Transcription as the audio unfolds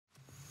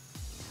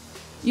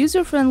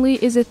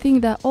User-friendly is a thing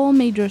that all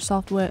major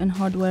software and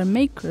hardware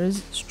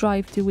makers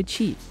strive to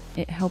achieve.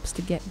 It helps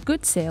to get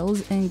good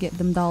sales and get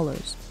them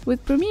dollars.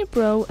 With Premiere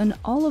Pro and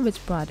all of its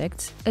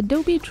products,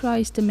 Adobe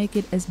tries to make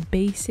it as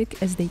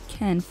basic as they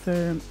can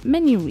for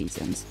many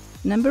reasons.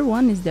 Number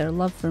one is their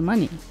love for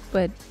money.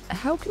 But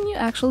how can you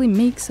actually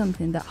make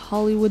something that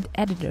Hollywood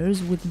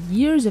editors with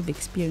years of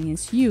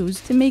experience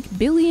use to make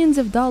billions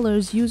of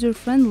dollars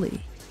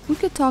user-friendly? We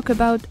could talk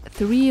about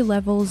 3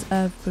 levels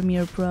of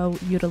Premiere Pro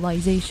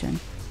utilization.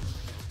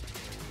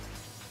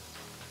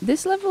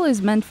 This level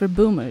is meant for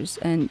boomers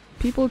and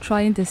people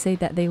trying to say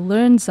that they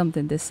learned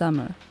something this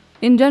summer.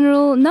 In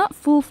general, not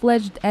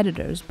full-fledged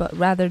editors, but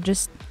rather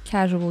just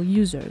casual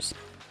users.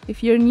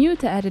 If you're new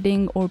to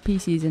editing or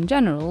PCs in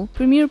general,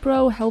 Premiere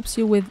Pro helps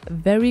you with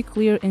very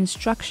clear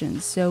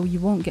instructions so you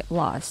won't get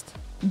lost.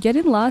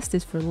 Getting lost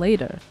is for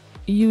later.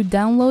 You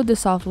download the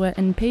software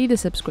and pay the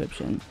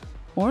subscription.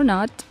 Or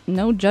not,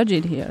 no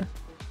judging here.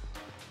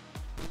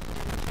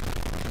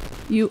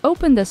 You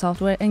open the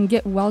software and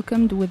get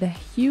welcomed with a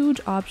huge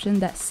option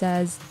that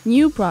says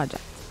New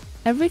Project.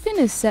 Everything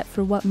is set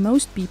for what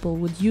most people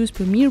would use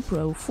Premiere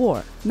Pro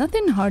for.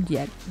 Nothing hard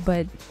yet,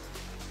 but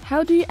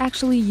how do you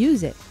actually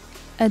use it?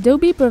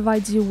 Adobe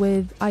provides you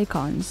with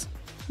icons.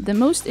 The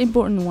most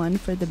important one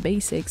for the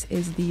basics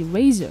is the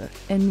razor.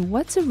 And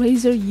what's a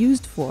razor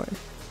used for?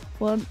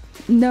 Well,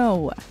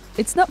 no,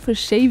 it's not for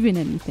shaving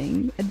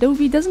anything.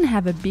 Adobe doesn't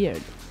have a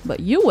beard, but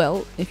you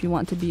will if you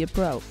want to be a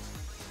pro.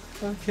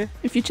 Okay.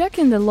 If you check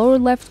in the lower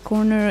left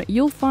corner,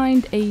 you'll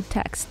find a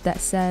text that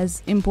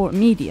says Import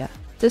Media.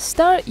 To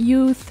start,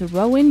 you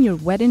throw in your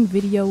wedding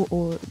video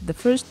or the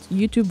first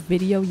YouTube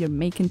video you're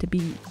making to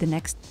be the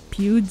next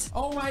Pewds.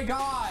 Oh my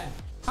god!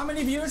 How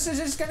many views is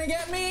this gonna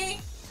get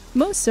me?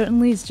 Most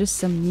certainly it's just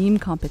some meme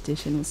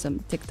competition with some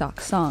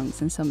TikTok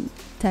songs and some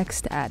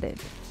text added.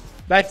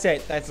 That's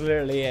it. That's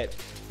literally it.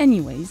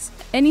 Anyways,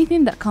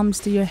 anything that comes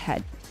to your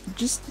head,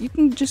 you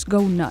can just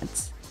go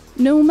nuts.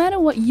 No matter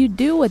what you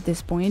do at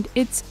this point,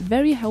 it's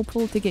very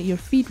helpful to get your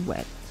feet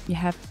wet. You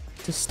have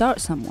to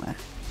start somewhere.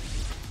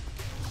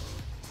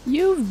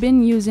 You've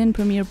been using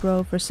Premiere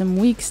Pro for some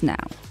weeks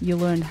now. You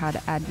learned how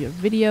to add your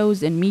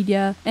videos and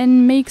media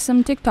and make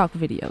some TikTok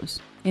videos.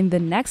 In the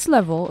next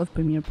level of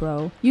Premiere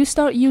Pro, you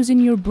start using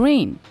your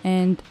brain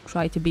and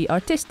try to be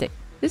artistic.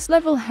 This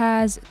level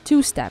has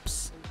 2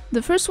 steps.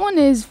 The first one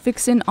is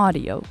fixing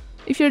audio.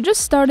 If you're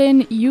just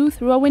starting, you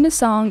throw in a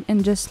song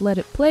and just let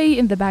it play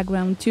in the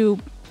background to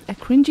a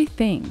cringy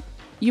thing.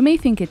 You may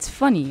think it's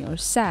funny or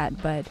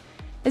sad, but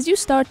as you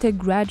start to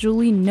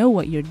gradually know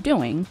what you're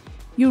doing,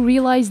 you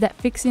realize that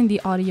fixing the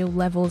audio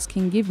levels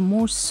can give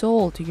more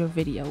soul to your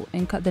video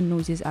and cut the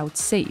noises out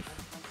safe.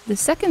 The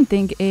second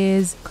thing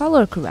is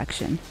color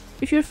correction.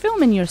 If you're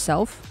filming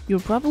yourself, you're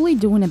probably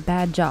doing a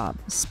bad job,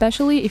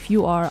 especially if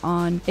you are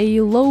on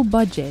a low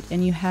budget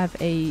and you have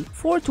a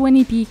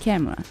 420p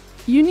camera.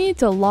 You need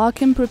to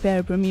lock and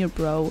prepare Premiere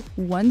Pro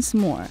once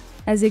more,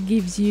 as it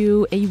gives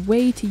you a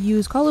way to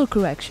use color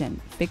correction,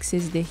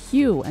 fixes the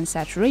hue and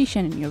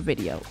saturation in your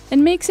video,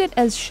 and makes it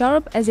as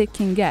sharp as it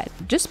can get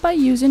just by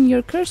using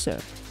your cursor.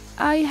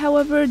 I,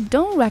 however,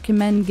 don't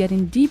recommend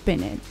getting deep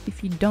in it.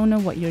 If you don't know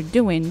what you're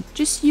doing,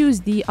 just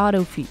use the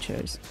auto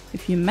features.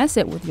 If you mess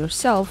it with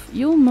yourself,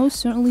 you'll most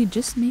certainly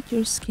just make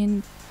your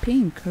skin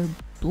pink or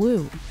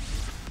blue.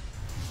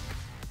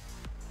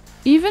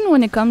 Even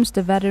when it comes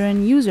to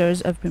veteran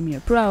users of Premiere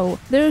Pro,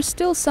 there are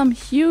still some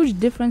huge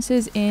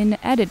differences in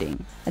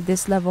editing. At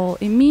this level,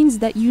 it means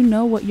that you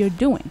know what you're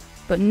doing.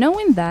 But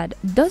knowing that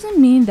doesn't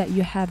mean that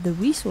you have the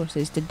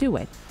resources to do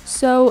it.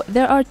 So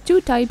there are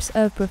 2 types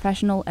of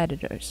professional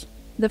editors.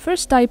 The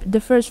first type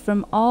differs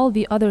from all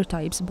the other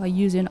types by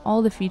using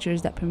all the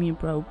features that Premiere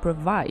Pro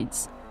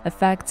provides.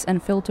 Effects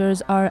and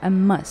filters are a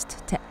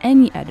must to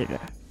any editor,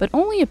 but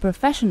only a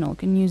professional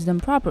can use them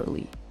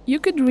properly. You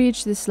could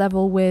reach this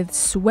level with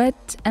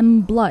sweat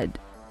and blood.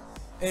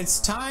 It's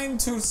time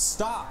to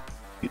stop.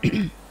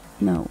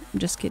 No,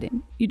 just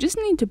kidding. You just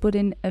need to put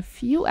in a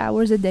few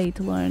hours a day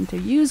to learn to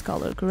use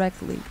color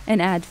correctly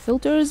and add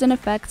filters and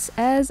effects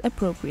as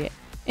appropriate.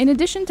 In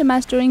addition to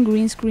mastering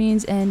green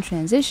screens and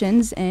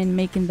transitions and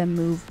making them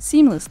move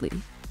seamlessly.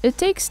 It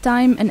takes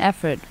time and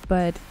effort,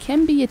 but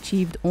can be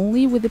achieved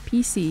only with a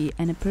PC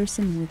and a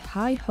person with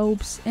high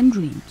hopes and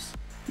dreams.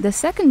 The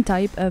second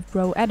type of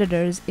pro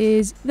editors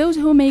is those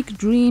who make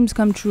dreams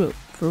come true,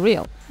 for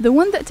real. The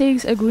one that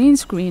takes a green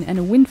screen and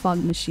a wind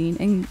fog machine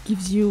and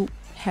gives you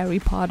Harry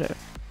Potter.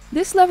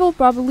 This level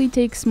probably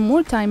takes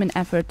more time and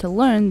effort to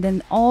learn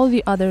than all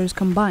the others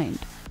combined.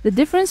 The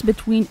difference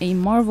between a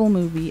Marvel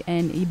movie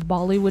and a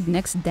Bollywood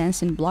next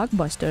dancing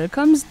blockbuster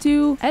comes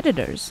to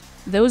editors.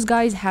 Those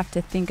guys have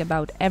to think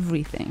about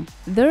everything.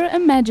 Their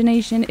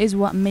imagination is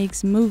what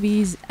makes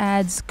movies,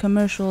 ads,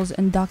 commercials,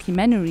 and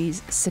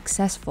documentaries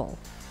successful.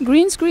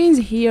 Green screens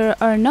here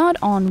are not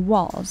on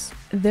walls.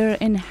 They're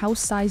in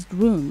house-sized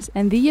rooms,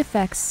 and the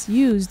effects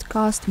used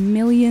cost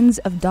millions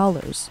of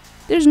dollars.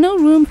 There's no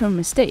room for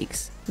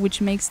mistakes,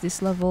 which makes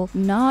this level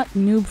not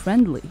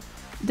noob-friendly.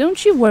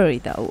 Don't you worry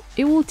though,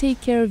 it will take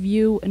care of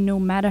you no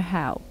matter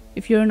how.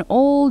 If you're an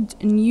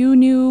old, new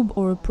noob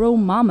or a pro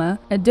mama,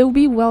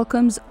 Adobe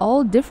welcomes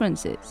all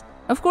differences.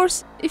 Of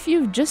course, if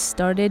you've just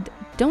started,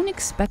 don't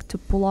expect to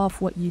pull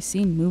off what you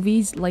see in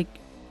movies, like,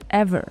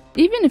 ever.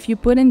 Even if you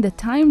put in the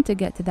time to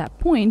get to that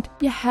point,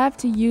 you have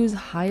to use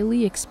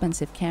highly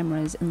expensive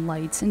cameras and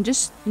lights, and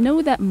just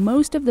know that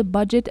most of the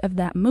budget of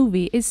that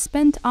movie is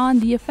spent on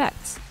the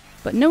effects.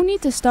 But no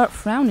need to start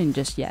frowning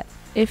just yet.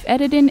 If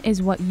editing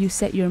is what you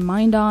set your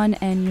mind on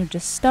and you're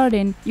just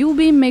starting, you'll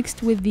be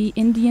mixed with the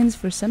Indians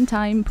for some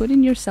time,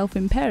 putting yourself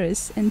in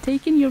Paris and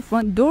taking your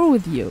front door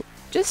with you.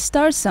 Just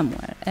start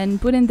somewhere and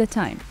put in the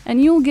time,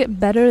 and you'll get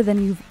better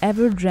than you've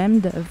ever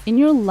dreamed of in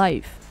your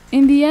life.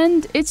 In the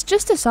end, it's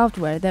just a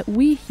software that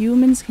we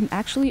humans can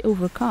actually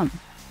overcome.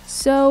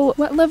 So,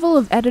 what level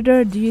of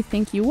editor do you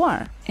think you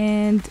are?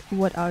 And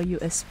what are you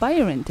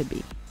aspiring to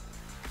be?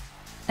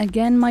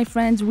 Again, my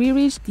friends, we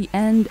reached the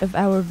end of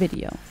our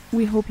video.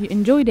 We hope you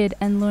enjoyed it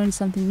and learned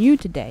something new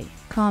today.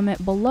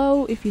 Comment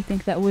below if you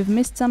think that we've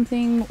missed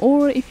something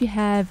or if you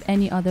have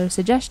any other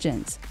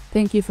suggestions.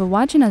 Thank you for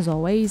watching as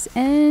always,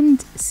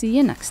 and see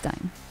you next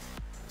time.